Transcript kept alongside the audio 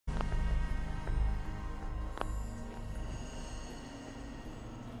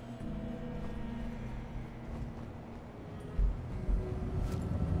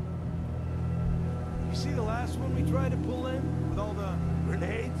last one we tried to pull in? With all the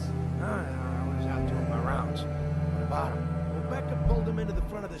grenades? No, I was out doing my rounds. What about him? Well, Becca pulled him into the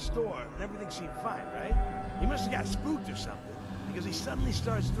front of the store, and everything seemed fine, right? He must have got spooked or something, because he suddenly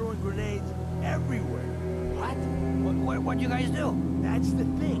starts throwing grenades everywhere. What? What'd you guys do? That's the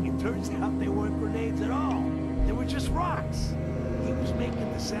thing. It turns out they weren't grenades at all. They were just rocks. He was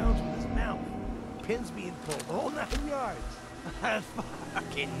making the sounds with his mouth. Pins being pulled, the whole 9 yards.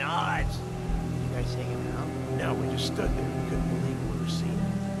 Fucking nuts. You guys take him out? No, we just stood there. We couldn't believe what we were seeing.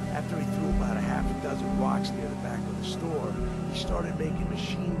 After he threw about a half a dozen rocks near the back of the store, he started making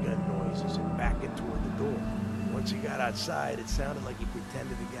machine gun noises and backing toward the door. Once he got outside, it sounded like he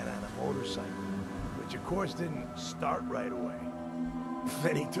pretended to get on a motorcycle, which of course didn't start right away.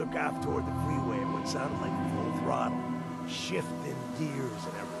 Then he took off toward the freeway at what sounded like full throttle, shifting gears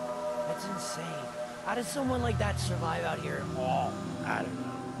and everything. That's insane. How does someone like that survive out here at all? I don't know.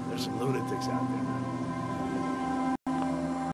 There's some lunatics out there.